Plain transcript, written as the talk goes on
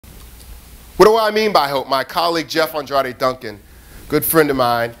What do I mean by hope? My colleague Jeff Andrade Duncan, good friend of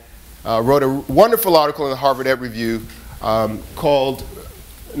mine, wrote a wonderful article in the Harvard Ed Review called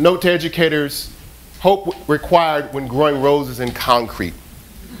Note to Educators, Hope Required When Growing Roses in Concrete.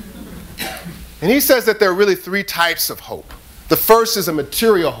 And he says that there are really three types of hope. The first is a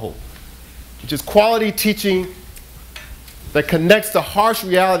material hope, which is quality teaching that connects the harsh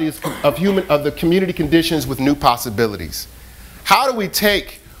realities of the community conditions with new possibilities. How do we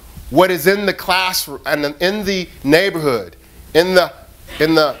take what is in the classroom and in the neighborhood, in the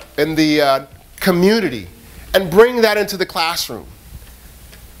community, and bring that into the classroom?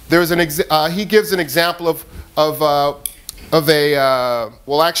 There's he gives an example of a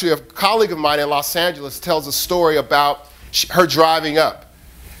colleague of mine in Los Angeles tells a story about her driving up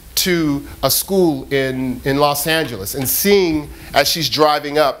to a school in Los Angeles and seeing, as she's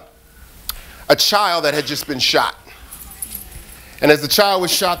driving up, a child that had just been shot. And as the child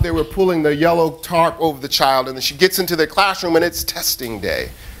was shot, they were pulling the yellow tarp over the child, and then she gets into their classroom and it's testing day,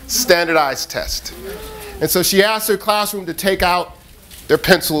 standardized test. And so she asked her classroom to take out their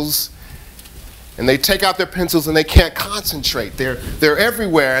pencils, and they take out their pencils and they can't concentrate. They're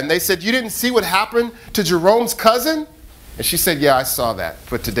everywhere. And they said, "You didn't see what happened to Jerome's cousin?" And she said, "Yeah, I saw that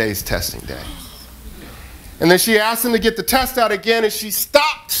for today's testing day." And then she asked them to get the test out again, and she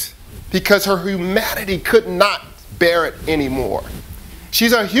stopped because her humanity could not bear it anymore.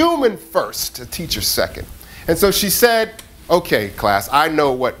 She's a human first, a teacher second. And so she said, "Okay, class, I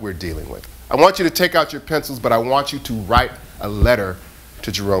know what we're dealing with. I want you to take out your pencils, but I want you to write a letter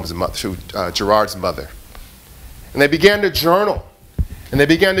to Gerard's mother." And they began to journal, and they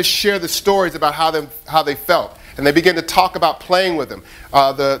began to share the stories about how they felt. And they began to talk about playing with him,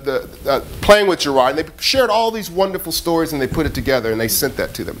 playing with Gerard. And they shared all these wonderful stories, and they put it together, and they sent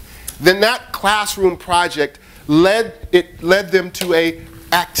that to them. Then that classroom project led them to an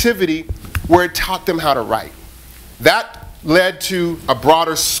activity where it taught them how to write. That led to a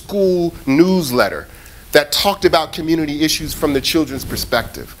broader school newsletter that talked about community issues from the children's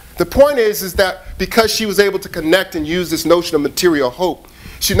perspective. The point is that because she was able to connect and use this notion of material hope,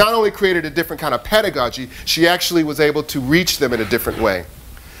 she not only created a different kind of pedagogy, she actually was able to reach them in a different way.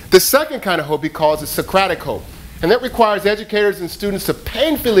 The second kind of hope he calls is Socratic hope. And that requires educators and students to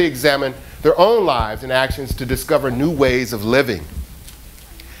painfully examine their own lives and actions to discover new ways of living.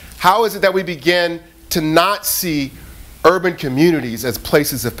 How is it that we begin to not see urban communities as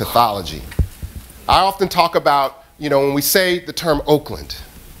places of pathology? I often talk about, when we say the term Oakland,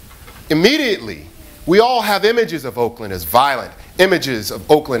 immediately we all have images of Oakland as violent, images of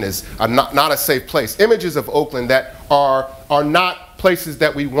Oakland as not a safe place, images of Oakland that are not places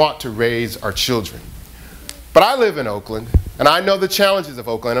that we want to raise our children. But I live in Oakland, and I know the challenges of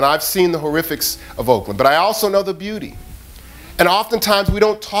Oakland, and I've seen the horrifics of Oakland, but I also know the beauty. And oftentimes we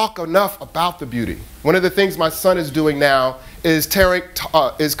don't talk enough about the beauty. One of the things my son is doing now is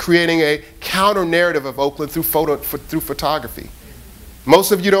creating a counter-narrative of Oakland through photography.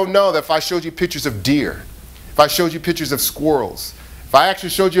 Most of you don't know that if I showed you pictures of deer, if I showed you pictures of squirrels, if I actually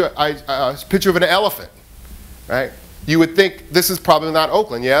showed you a picture of an elephant, right? You would think this is probably not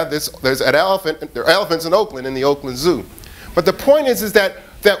Oakland. Yeah, there's an elephant. There are elephants in Oakland in the Oakland Zoo. But the point is that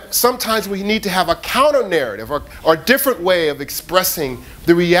sometimes we need to have a counter-narrative or a different way of expressing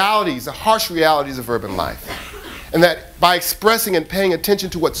the realities, the harsh realities of urban life. And that by expressing and paying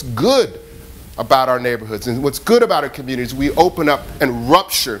attention to what's good about our neighborhoods and what's good about our communities, we open up and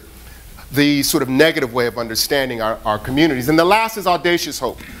rupture the sort of negative way of understanding our communities. And the last is audacious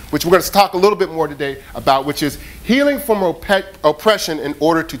hope, which we're going to talk a little bit more today about, which is healing from oppression in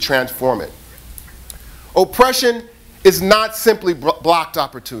order to transform it. Oppression is not simply blocked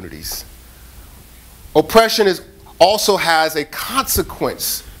opportunities. Oppression also has a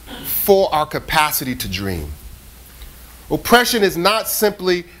consequence for our capacity to dream. Oppression is not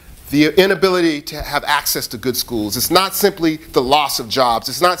simply the inability to have access to good schools. It's not simply the loss of jobs.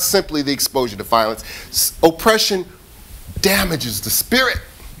 It's not simply the exposure to violence. Oppression damages the spirit.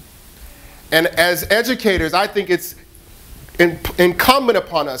 And as educators, I think it's incumbent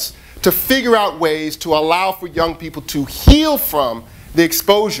upon us to figure out ways to allow for young people to heal from the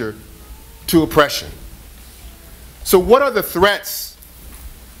exposure to oppression. So what are the threats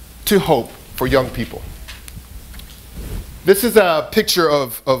to hope for young people? This is a picture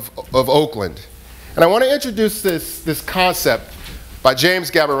of Oakland. And I want to introduce this concept by James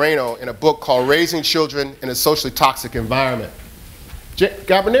Gabareno in a book called Raising Children in a Socially Toxic Environment.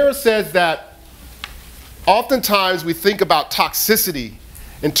 Gabareno says that oftentimes we think about toxicity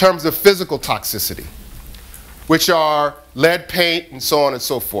in terms of physical toxicity, which are lead paint and so on and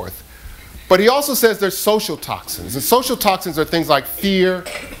so forth. But he also says there's social toxins. And social toxins are things like fear,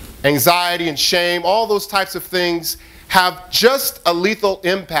 anxiety and shame, all those types of things have just a lethal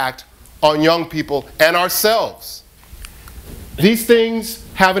impact on young people and ourselves. These things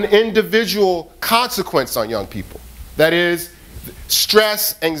have an individual consequence on young people. That is,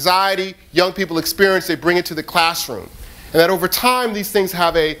 stress, anxiety, young people experience, they bring it to the classroom. And that over time, these things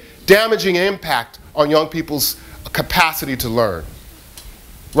have a damaging impact on young people's capacity to learn.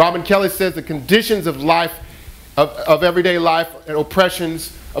 Robin Kelly says the conditions of life, of everyday life and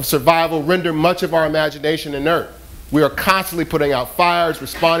oppressions of survival render much of our imagination inert. We are constantly putting out fires,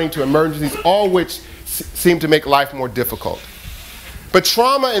 responding to emergencies, all which seem to make life more difficult. But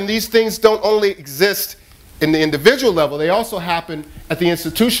trauma and these things don't only exist in the individual level, they also happen at the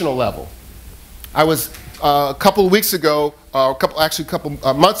institutional level. I was a couple of weeks ago, a couple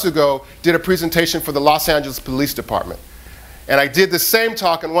months ago, did a presentation for the Los Angeles Police Department. And I did the same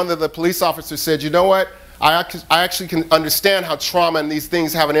talk, and one of the police officers said, you know what, I actually can understand how trauma and these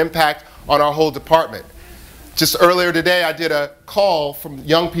things have an impact on our whole department. Just earlier today, I did a call from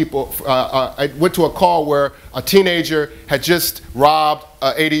young people. I went to a call where a teenager had just robbed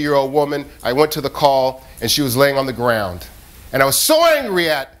an 80-year-old woman. I went to the call, and she was laying on the ground. And I was so angry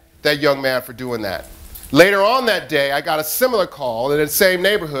at that young man for doing that. Later on that day, I got a similar call in the same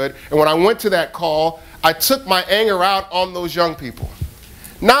neighborhood, and when I went to that call, I took my anger out on those young people,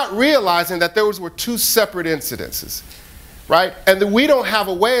 not realizing that those were two separate incidences. Right? And that we don't have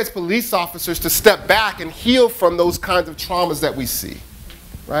a way as police officers to step back and heal from those kinds of traumas that we see.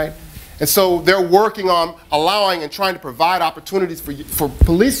 Right? And so they're working on allowing and trying to provide opportunities for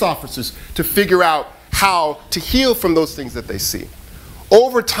police officers to figure out how to heal from those things that they see.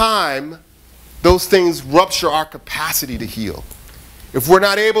 Over time, those things rupture our capacity to heal. If we're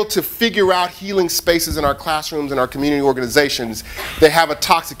not able to figure out healing spaces in our classrooms and our community organizations, they have a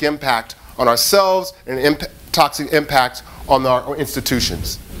toxic impact on ourselves and an toxic impact on our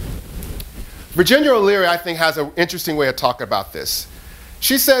institutions. Virginia O'Leary, I think, has an interesting way of talking about this.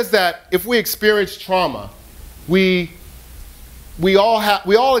 She says that if we experience trauma, we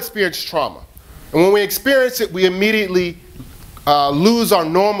all experience trauma. And when we experience it, we immediately lose our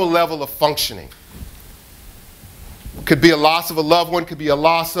normal level of functioning. It could be a loss of a loved one, could be a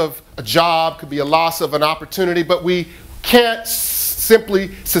loss of a job, could be a loss of an opportunity, but we can't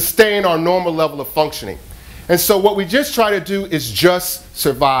simply sustain our normal level of functioning. And so what we just try to do is just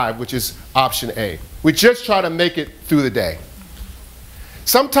survive, which is option A. We just try to make it through the day.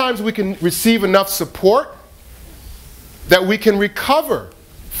 Sometimes we can receive enough support that we can recover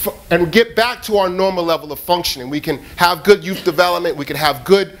and get back to our normal level of functioning. We can have good youth development, we can have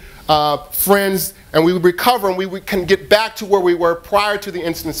good friends, and we recover and we can get back to where we were prior to the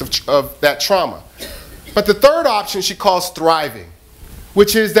incidence of that trauma. But the third option she calls thriving,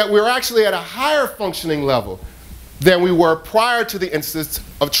 which is that we're actually at a higher functioning level than we were prior to the instance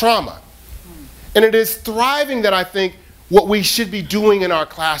of trauma. And it is thriving that I think what we should be doing in our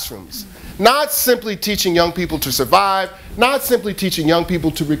classrooms. Not simply teaching young people to survive, not simply teaching young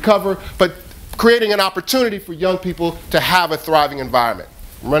people to recover, but creating an opportunity for young people to have a thriving environment.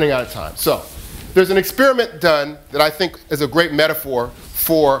 I'm running out of time. So there's an experiment done that I think is a great metaphor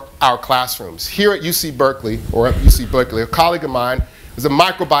for our classrooms. Here at UC Berkeley, or at UC Berkeley, a colleague of mine is a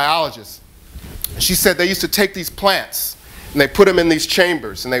microbiologist. She said they used to take these plants and they put them in these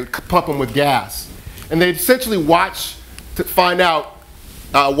chambers and they would pump them with gas. And they'd essentially watch to find out,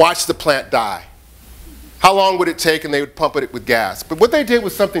 watch the plant die. How long would it take? And they would pump it with gas. But what they did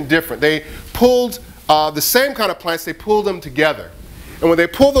was something different. They pulled the same kind of plants, they pulled them together. And when they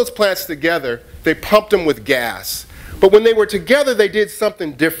pulled those plants together, they pumped them with gas. But when they were together, they did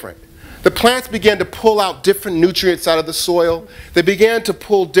something different. The plants began to pull out different nutrients out of the soil. They began to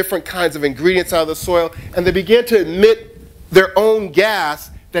pull different kinds of ingredients out of the soil. And they began to emit their own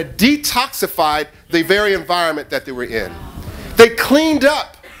gas that detoxified the very environment that they were in. They cleaned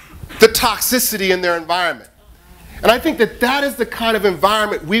up the toxicity in their environment. And I think that that is the kind of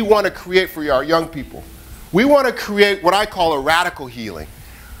environment we want to create for our young people. We want to create what I call a radical healing.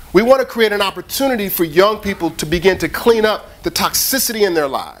 We want to create an opportunity for young people to begin to clean up the toxicity in their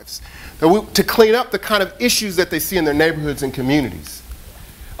lives, to clean up the kind of issues that they see in their neighborhoods and communities.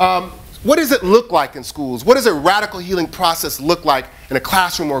 What does it look like in schools? What does a radical healing process look like in a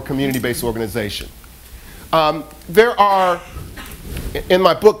classroom or a community-based organization? There are, in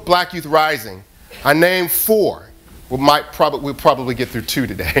my book, Black Youth Rising, I named 4. We'll probably get through 2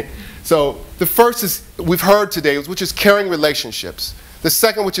 today. So the first is, we've heard today, which is caring relationships. The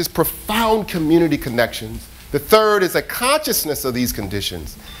second, which is profound community connections. The third is a consciousness of these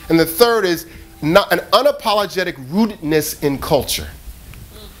conditions. And the third is an unapologetic rootedness in culture.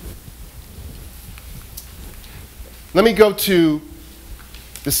 Let me go to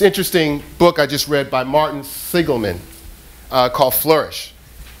this interesting book I just read by Martin Seligman called Flourish.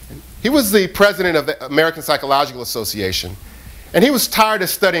 He was the president of the American Psychological Association, and he was tired of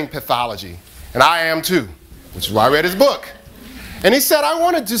studying pathology, and I am too, which is why I read his book. And he said, I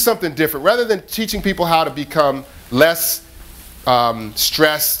want to do something different. Rather than teaching people how to become less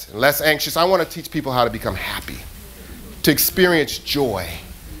stressed, less anxious, I want to teach people how to become happy, to experience joy,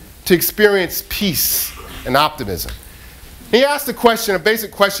 to experience peace and optimism. He asked a question, a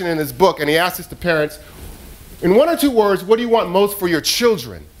basic question in his book, and he asked this to parents. In 1 or 2 words, what do you want most for your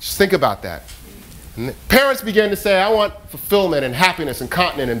children? Just think about that. And parents began to say, I want fulfillment and happiness and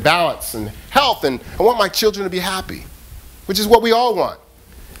contentment and balance and health, and I want my children to be happy, which is what we all want.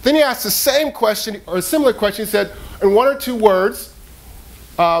 Then he asked the same question, or a similar question. He said, in 1 or 2 words,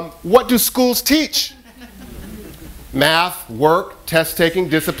 what do schools teach? Math, work, test taking,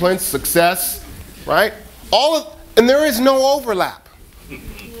 discipline, success, right? And there is no overlap,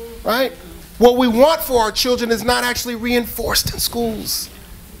 right? What we want for our children is not actually reinforced in schools.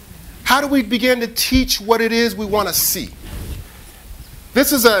 How do we begin to teach what it is we want to see?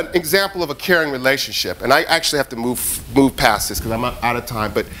 This is an example of a caring relationship, and I actually have to move past this because I'm out of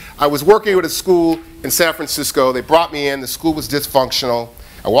time, but I was working with a school in San Francisco. They brought me in. The school was dysfunctional.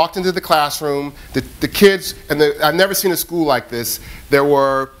 I walked into the classroom. The kids, and I've never seen a school like this. There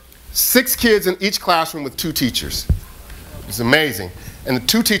were 6 kids in each classroom with 2 teachers. It was amazing. And the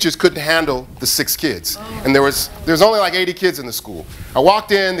 2 teachers couldn't handle the 6 kids. And there was only like 80 kids in the school. I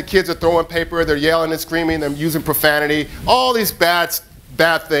walked in, the kids are throwing paper, they're yelling and screaming, they're using profanity, all these bad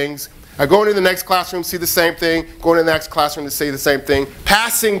things. I go into the next classroom, see the same thing, go into the next classroom to see the same thing.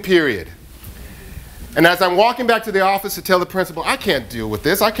 Passing period. And as I'm walking back to the office to tell the principal, I can't deal with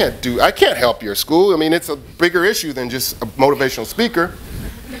this, I can't help your school. I mean, it's a bigger issue than just a motivational speaker.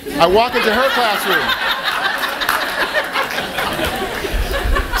 I walk into her classroom.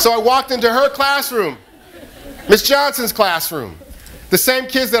 So I walked into her classroom, Miss Johnson's classroom. The same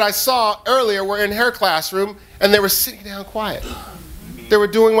kids that I saw earlier were in her classroom, and they were sitting down quiet. They were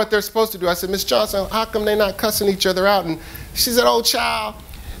doing what they're supposed to do. I said, Miss Johnson, how come they're not cussing each other out? And she said, oh, child,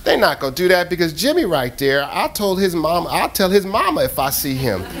 they're not going to do that because Jimmy right there, I'll tell his mama if I see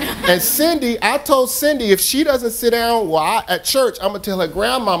him. And Cindy, I told Cindy if she doesn't sit down at church, I'm going to tell her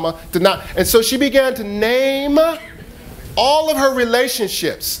grandmama to not. And so she began to name all of her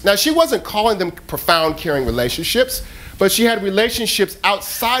relationships. Now, she wasn't calling them profound, caring relationships, but she had relationships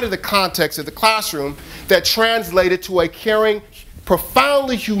outside of the context of the classroom that translated to a caring,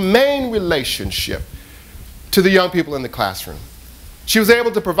 profoundly humane relationship to the young people in the classroom. She was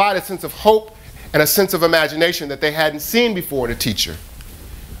able to provide a sense of hope and a sense of imagination that they hadn't seen before in a teacher.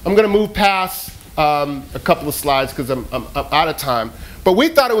 I'm going to move past a couple of slides because I'm out of time. But we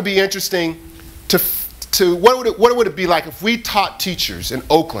thought it would be interesting to what would it be like if we taught teachers in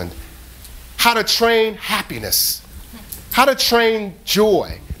Oakland how to train happiness, how to train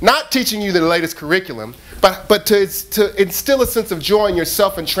joy. Not teaching you the latest curriculum, but to instill a sense of joy in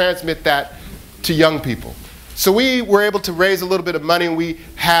yourself and transmit that to young people. So we were able to raise a little bit of money, and we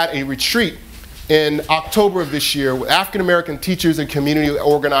had a retreat in October of this year with African-American teachers and community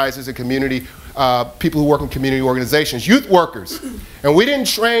organizers and community people who work in community organizations, youth workers. And we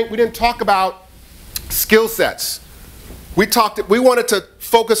didn't talk about skill sets. We wanted to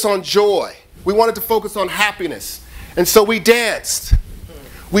focus on joy. We wanted to focus on happiness. And so we danced.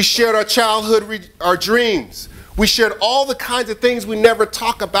 We shared our childhood, our dreams. We shared all the kinds of things we never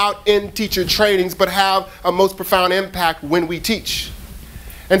talk about in teacher trainings but have a most profound impact when we teach.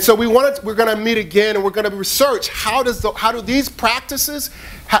 And so we're going to meet again, and we're going to research how do these practices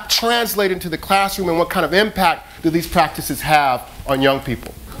translate into the classroom, and what kind of impact do these practices have on young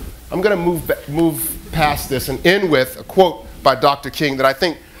people. I'm going to move past this and end with a quote by Dr. King that I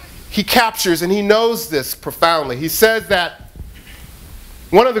think he captures, and he knows this profoundly. He says that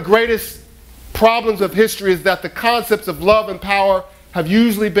one of the greatest problems of history is that the concepts of love and power have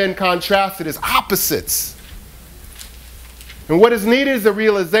usually been contrasted as opposites. And what is needed is the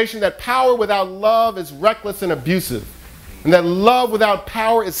realization that power without love is reckless and abusive, and that love without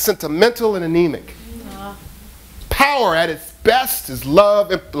power is sentimental and anemic. Power at its best is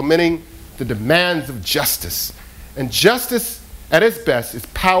love implementing the demands of justice. And justice at its best is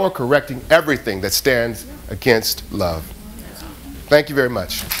power correcting everything that stands against love. Thank you very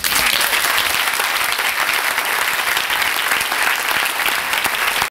much.